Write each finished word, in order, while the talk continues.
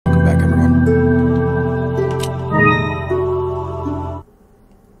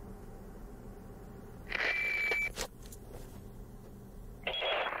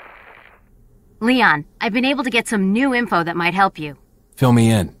Leon, I've been able to get some new info that might help you. Fill me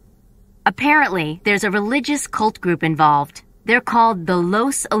in. Apparently, there's a religious cult group involved. They're called the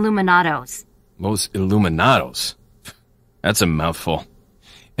Los Illuminados. Los Illuminados? That's a mouthful.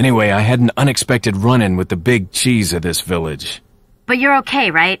 Anyway, I had an unexpected run-in with the big cheese of this village. But you're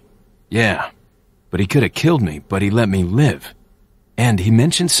okay, right? Yeah. But he could have killed me, but he let me live. And he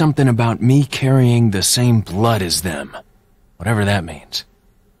mentioned something about me carrying the same blood as them. Whatever that means.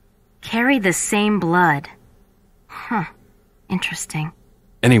 Carry the same blood. Huh. Interesting.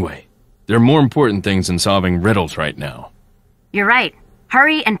 Anyway, there are more important things than solving riddles right now. You're right.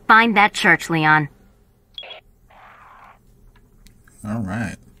 Hurry and find that church, Leon. All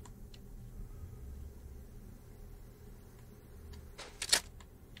right.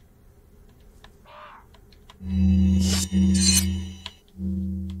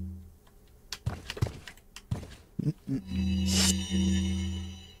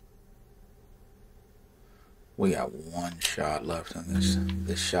 We got one shot left on this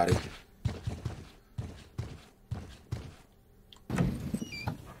shotty.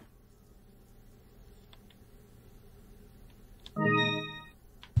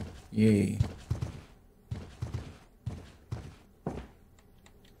 Yay.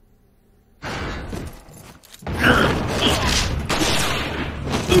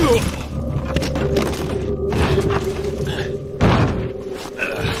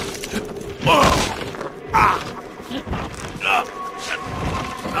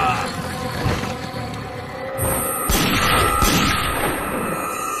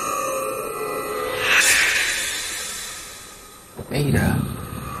 Beta.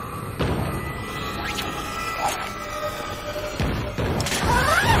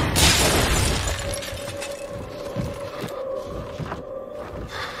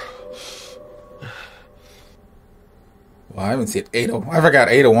 Well, I haven't seen Ada. I forgot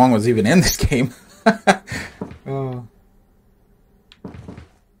Ada Wong was even in this game. Oh.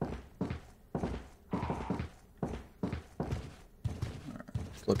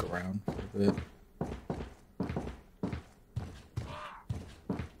 Let's look around for a bit.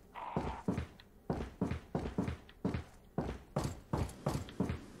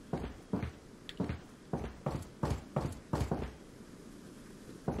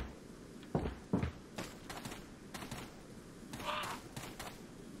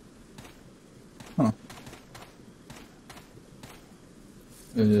 Huh.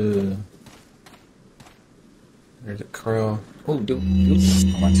 There's a crow. Oh, dude.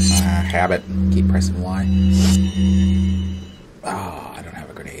 Come on. Habit. Keep pressing Y. Oh, I don't have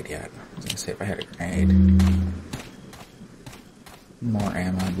a grenade yet. I was gonna say if I had a grenade. More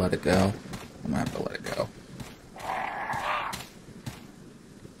ammo. I'd let it go. I'm gonna have to let it go.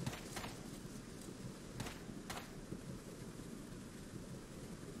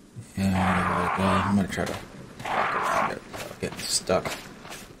 Yeah, I'm gonna let it go. I'm gonna try to walk around it without getting stuck.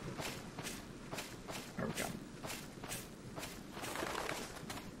 There we go.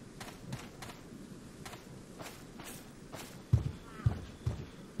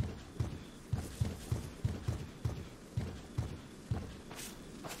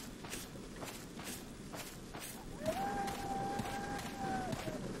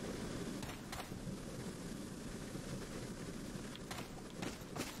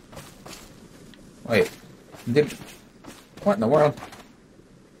 Wait, what in the world?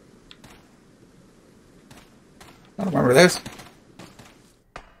 I don't remember this.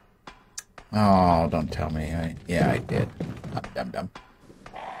 Oh, don't tell me. Yeah, I did. I'm dumb.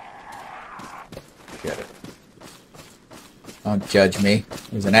 Get it. Don't judge me.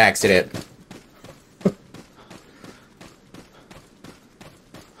 It was an accident.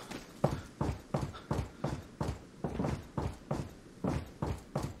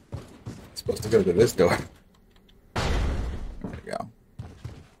 Supposed to go to this door. There we go.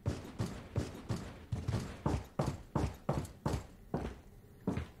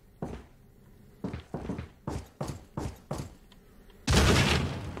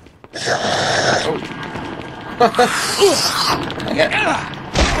 Dang it.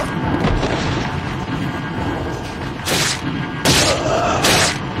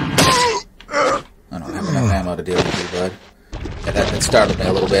 I don't have enough ammo to deal with you, bud. Yeah, that startled me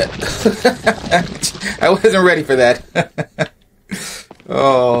a little bit. I wasn't ready for that.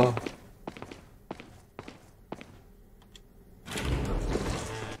 Oh.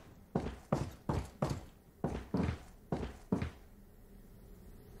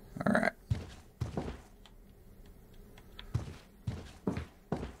 All right.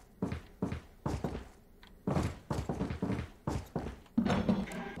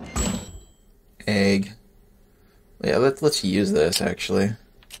 Egg. Yeah, let's use this actually.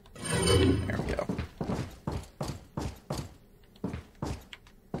 There we go.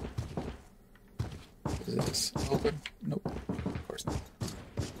 Is this open? Nope. Of course not.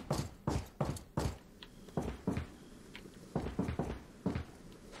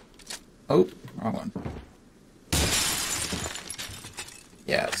 Oh, wrong one.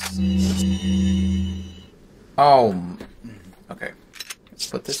 Yes. Oh, okay. Let's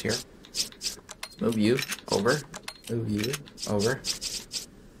put this here. Let's move you over. Move you over.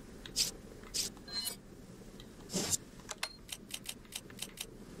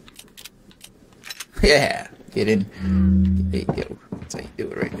 Yeah, get in. There you go. That's how you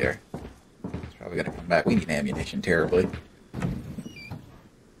do it right there. It's probably gonna come back. We need ammunition terribly.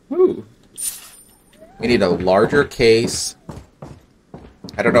 Woo. We need a larger case.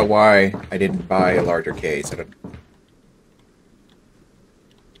 I don't know why I didn't buy a larger case. I don't.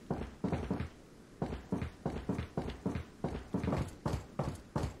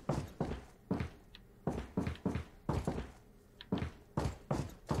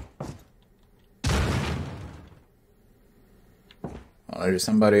 Oh, there's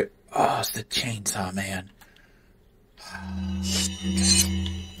somebody. Oh, it's the chainsaw man.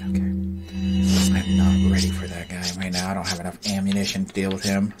 Okay. I'm not ready for that guy right now. I don't have enough ammunition to deal with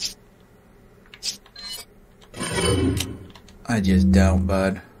him. I just don't,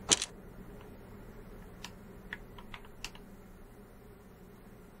 bud.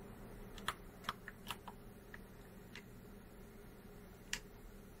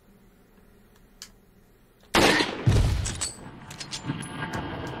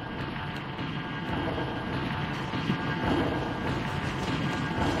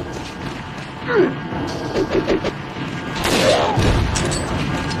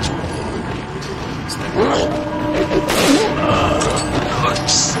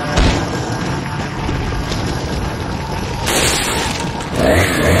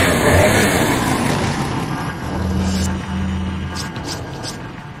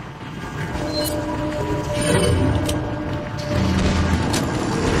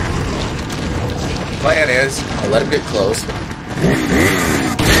 Plan is, I'll let him get close.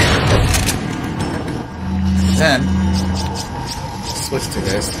 Then, switch to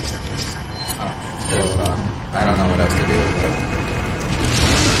this. Oh, hold on. I don't know what else to do with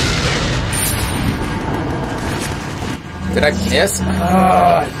it. Did I miss? Oh,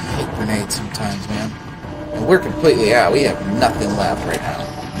 I hate grenades sometimes, man. And we're completely out. We have nothing left right now.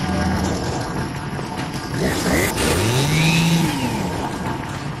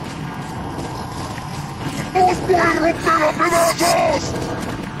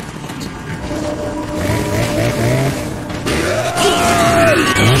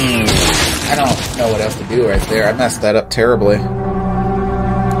 I don't know what else to do right there. I messed that up terribly. We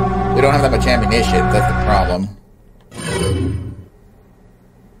don't have that much ammunition. That's the problem.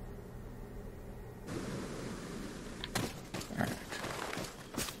 All right.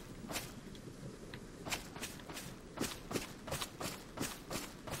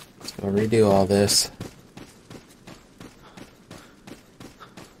 Let's go redo all this.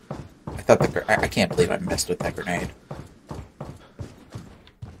 I can't believe I messed with that grenade.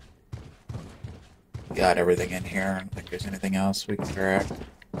 Got everything in here. I don't think there's anything else we can grab.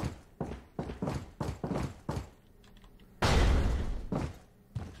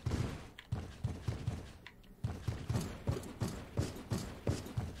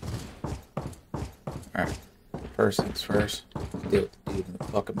 Alright. First things first. Deal with the dude in the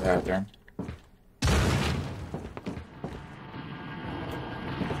fucking bathroom.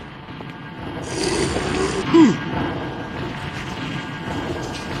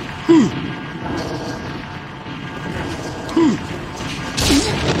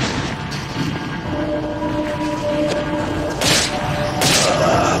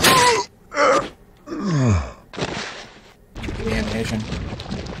 Ammunition.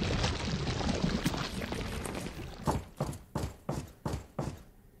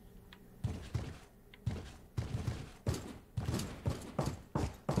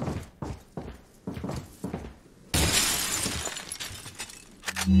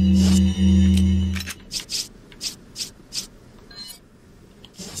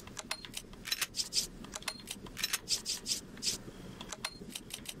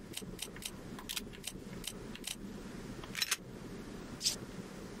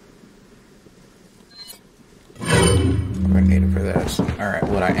 Grenade for this. Alright,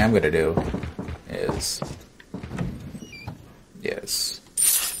 what I am going to do is... Yes.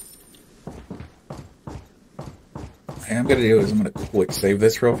 What I am going to do is I'm going to quick save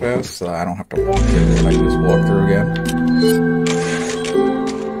this real fast so I don't have to walk through it. I can just walk through again.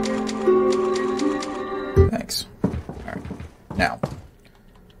 Thanks. Alright. Now.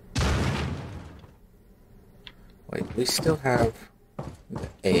 Wait, we still have the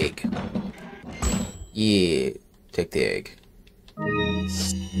egg. Yeah. Take the egg.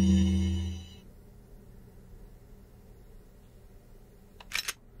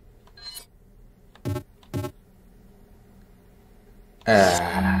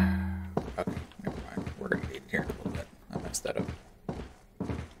 Okay, never mind. We're gonna need it here in a little bit. I messed that up.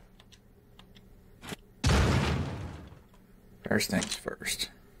 First things first.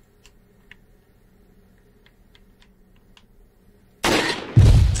 I'm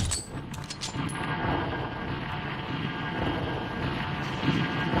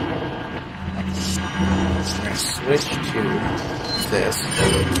gonna switch to this.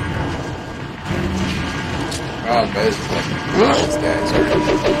 Oh, basically, these guys are.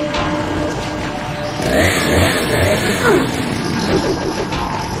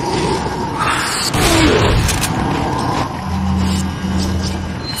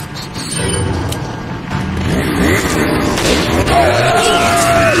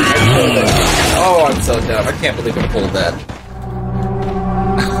 Oh, I'm so dumb. I can't believe I pulled that.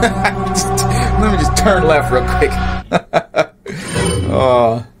 Let me just turn left real quick.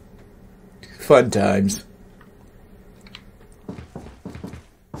 Oh, fun times.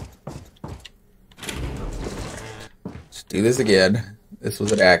 Let's do this again. This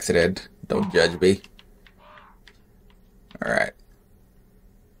was an accident. Don't judge me. All right.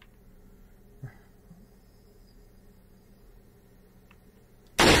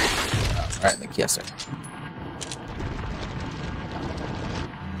 All right, yes, sir.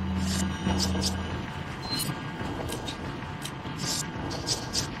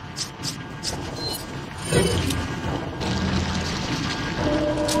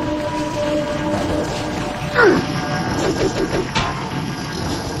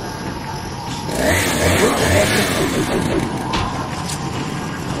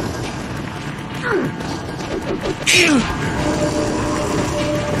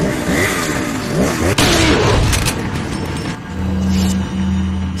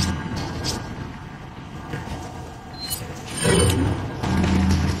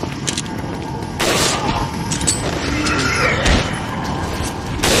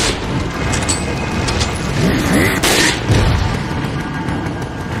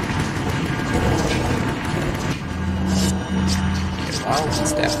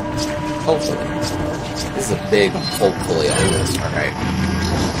 Hopefully. This is a big hopefully on this, alright.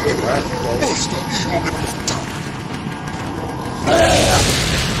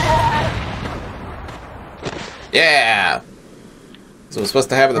 Yeah! So it was supposed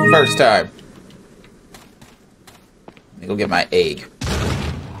to happen the first time. Let me go get my egg.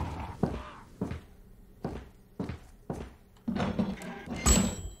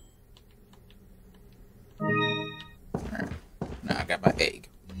 Now I got my egg.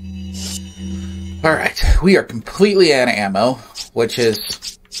 Alright, we are completely out of ammo, which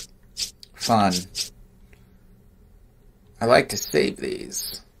is fun. I like to save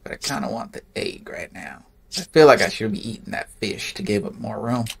these, but I kind of want the egg right now. I feel like I should be eating that fish to give it more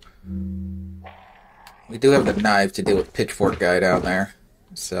room. We do have the knife to deal with pitchfork guy down there,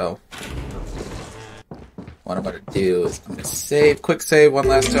 so what I'm going to do is I'm going to save, quick save one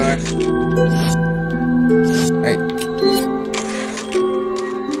last time. Hey.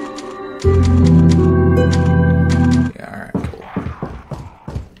 Yeah, alright, cool.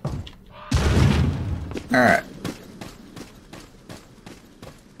 Alright.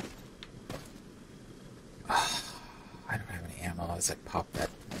 I don't have any ammo as I pop that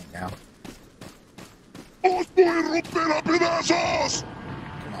thing down. ¡Os voy a romper a pedazos!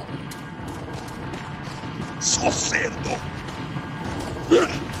 Come on. ¡Sos cerdo!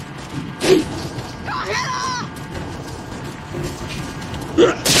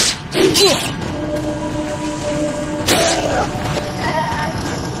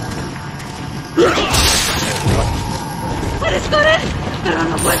 Puedes correr, pero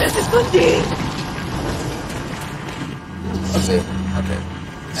no puedes esconder. Let's see. Okay.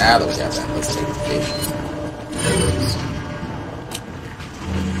 Now that we got that, let's take the fish.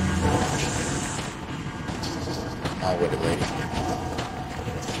 Oh, wait a lady.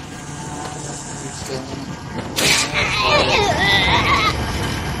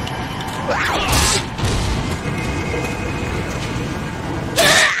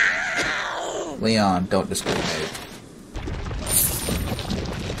 Leon, don't discriminate.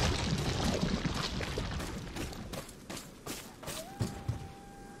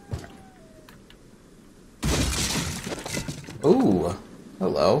 Ooh,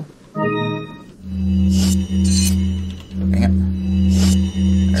 hello. Dang it.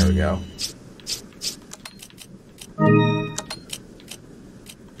 There we go.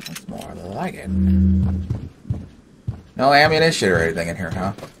 That's more like it. No ammunition or anything in here,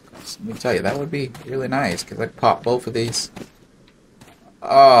 huh? bullets. Let me tell you, that would be really nice, because I could pop both of these.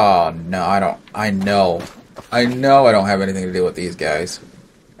 Oh, no, I don't. I know I don't have anything to do with these guys.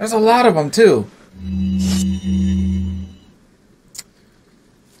 There's a lot of them, too.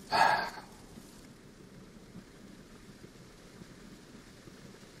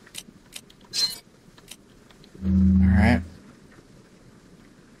 Alright.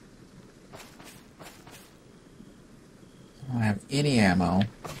 I don't have any ammo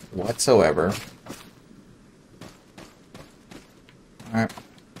whatsoever. Alright.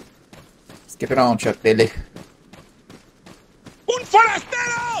 Let's get it on, Chuck Dilly. ¡Un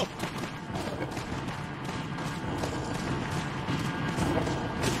forastero!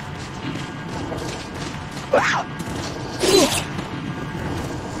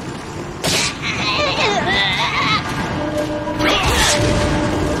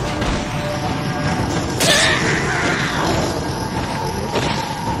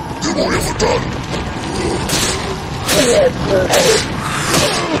 ¡Te voy a matar!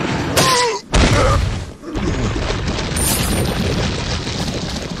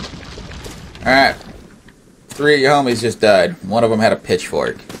 Alright. 3 of your homies just died. One of them had a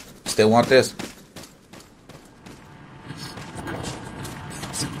pitchfork. Still want this?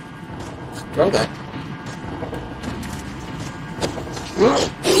 Throw that.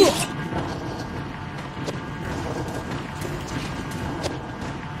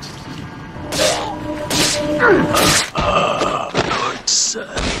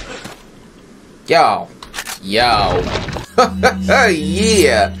 Yo. Yo.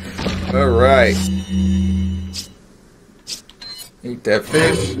 Yeah. Alright. Eat that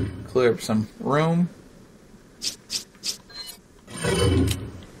fish. Clear up some room.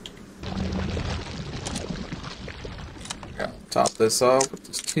 I'll top this off with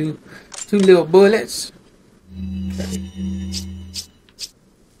just two little bullets. Okay.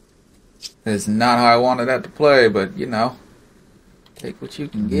 That's not how I wanted that to play, but you know, take what you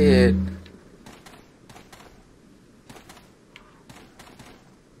can get.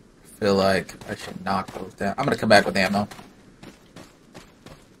 I feel like I should knock those down. I'm gonna come back with ammo.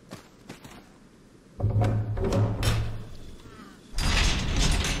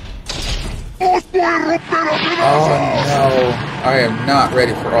 Oh no, I am not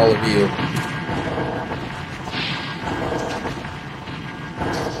ready for all of you.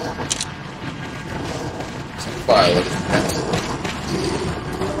 Some file it.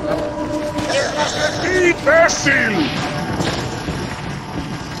 ¡Imbécil!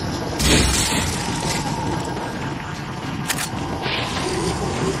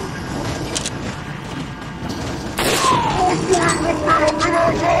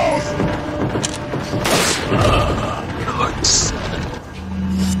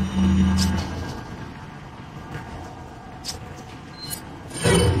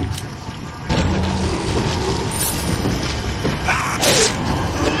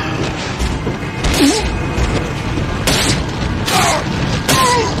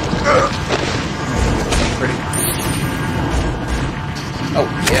 Oh,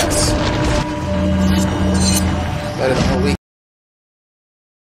 yes. Better than what we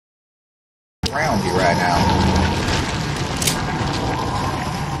around you right now.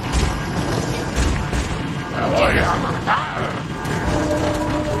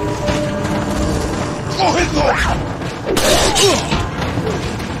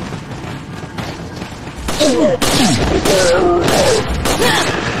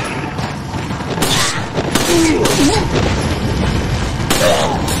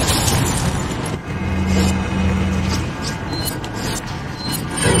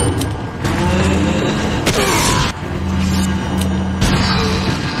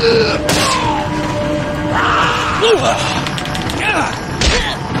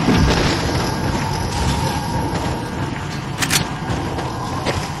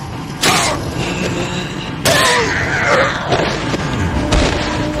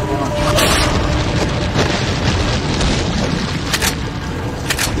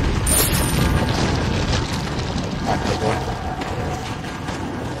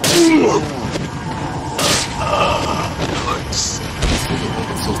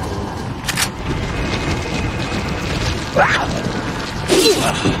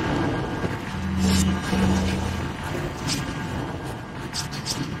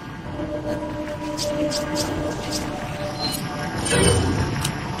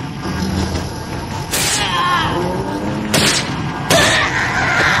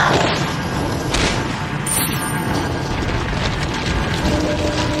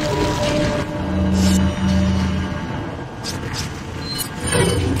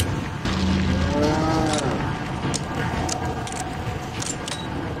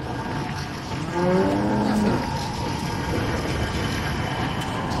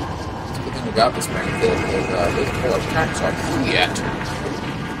 about this Springfield, because those killer attacks are yet.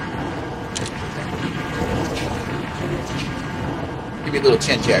 Give me a little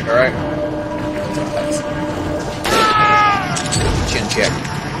chin check, alright? Chin check.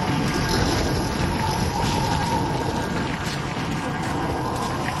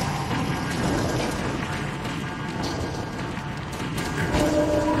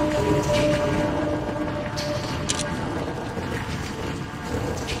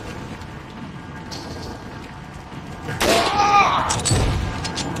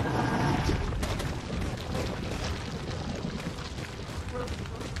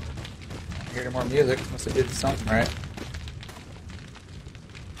 Hear more music. Must have did something right.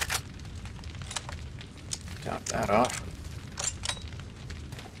 Top that off.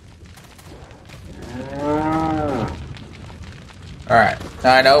 Alright.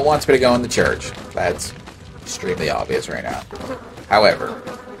 Now I know it wants me to go in the church. That's extremely obvious right now. However,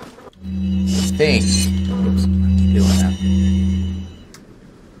 the thing. Oops, I keep doing that.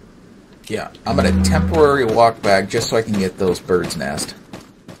 Yeah, I'm gonna temporary walk back just so I can get those birds' nest.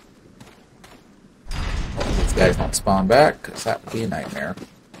 These guys don't spawn back, because that would be a nightmare.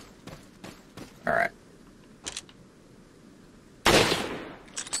 Alright.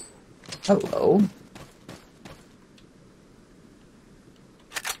 Hello.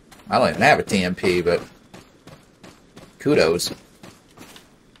 I don't even have a TMP, but kudos.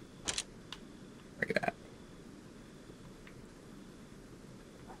 Look at that.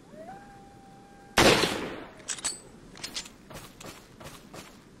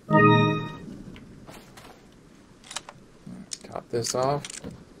 Top this off.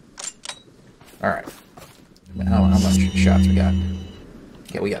 Alright. How much shots we got?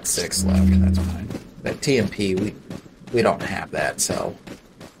 Yeah, we got 6 left. That's fine. That TMP, we don't have that, so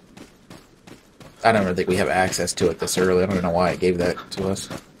I don't even think we have access to it this early. I don't even know why it gave that to us.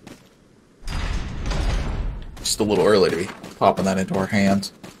 Just a little early to be popping that into our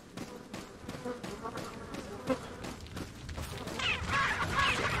hands.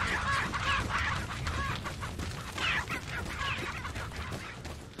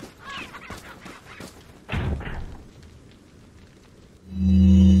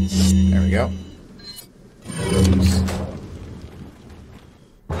 There we go.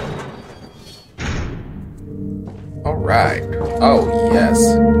 Alright. Oh, yes.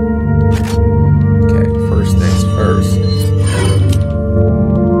 Okay, first things first.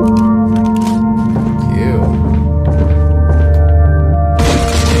 Thank you.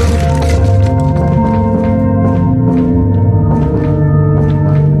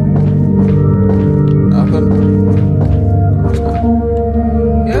 Nothing? Of course not.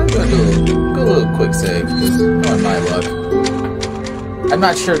 Yeah, I'm gonna do a little quick save, because knowing my luck. I'm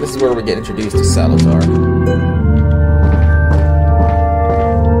not sure this is where we get introduced to Salazar.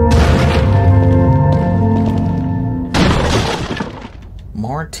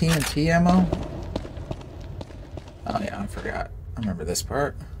 More TNT ammo? Oh yeah, I forgot. I remember this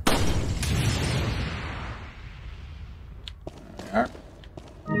part. There we are.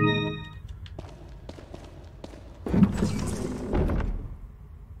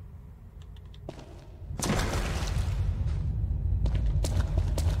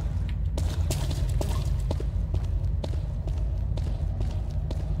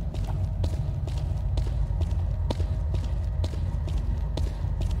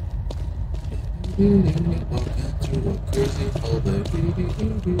 Walking through a crazy hallway.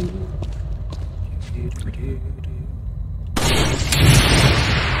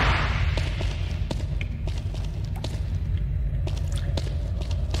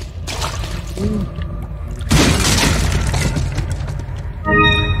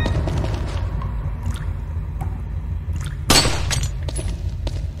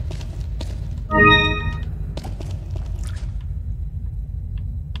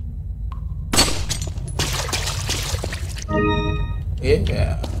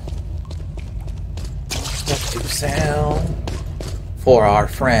 Yeah. Step to sound for our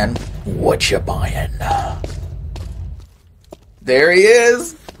friend. What you buying? There he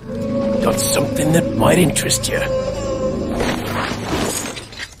is. Got something that might interest you.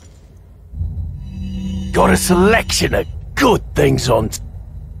 Got a selection of good things on.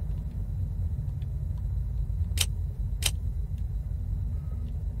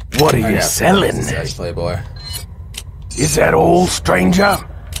 What are you selling? Playboy. Is that all, stranger?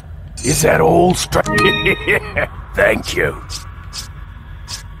 Is that all, stranger? Thank you.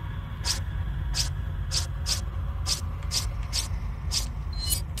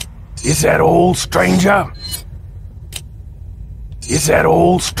 Is that all, stranger? Is that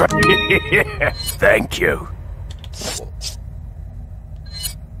all, stranger? Thank you.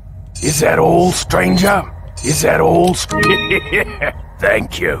 Is that all, stranger? Is that all?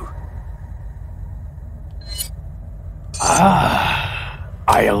 Thank you. Ah,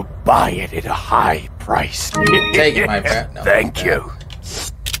 I'll buy it at a high price. Take it, my friend. No, Thank you.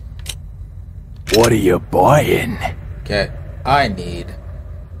 What are you buying? Okay, I need.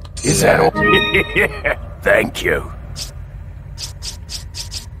 Is that all? Thank you.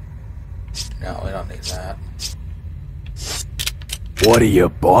 No, we don't need that. What are you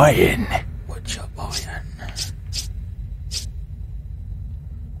buying? What you buying?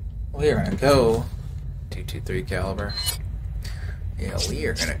 We're gonna go 223 caliber. Yeah, we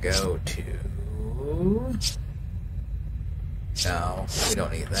are gonna go to. No, we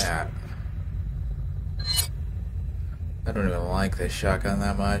don't need that. I don't even like this shotgun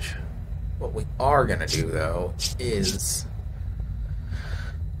that much. What we are gonna do though is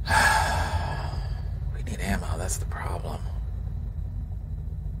we need ammo. That's the problem.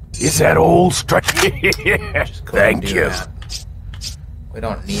 Is that all, stranger? Thank you. That. We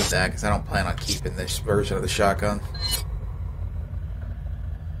don't need that because I don't plan on keeping this version of the shotgun.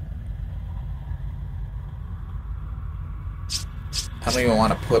 I don't even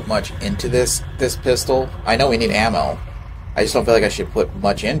want to put much into this pistol. I know we need ammo. I just don't feel like I should put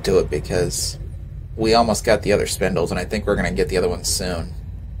much into it because we almost got the other spindles, and I think we're going to get the other ones soon.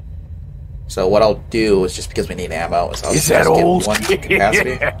 So what I'll do is, just because we need ammo, is I'll just get one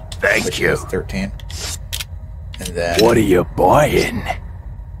capacity. Thank you. 13. And then... What are you buying?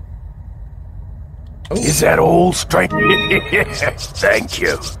 Ooh. Is that all, stranger? Thank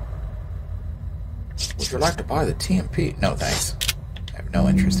you. Would you like to buy the TMP? No, thanks. I have no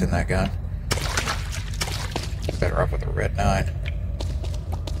interest in that gun. Better off with a red 9.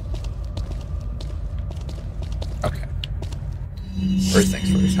 Okay. First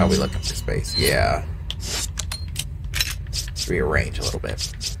things first, how we looking for space? Yeah. Let's rearrange a little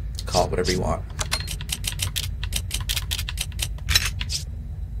bit. Call it whatever you want.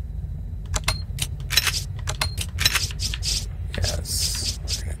 Yes.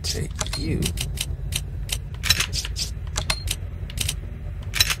 I'm gonna take you.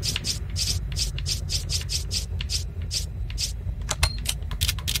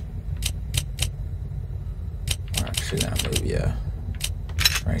 We're actually gonna move you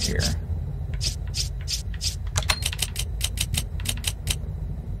right here.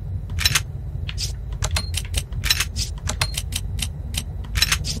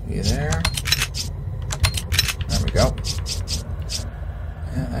 You there? There we go.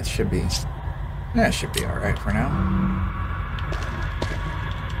 Yeah, that should be all right for now.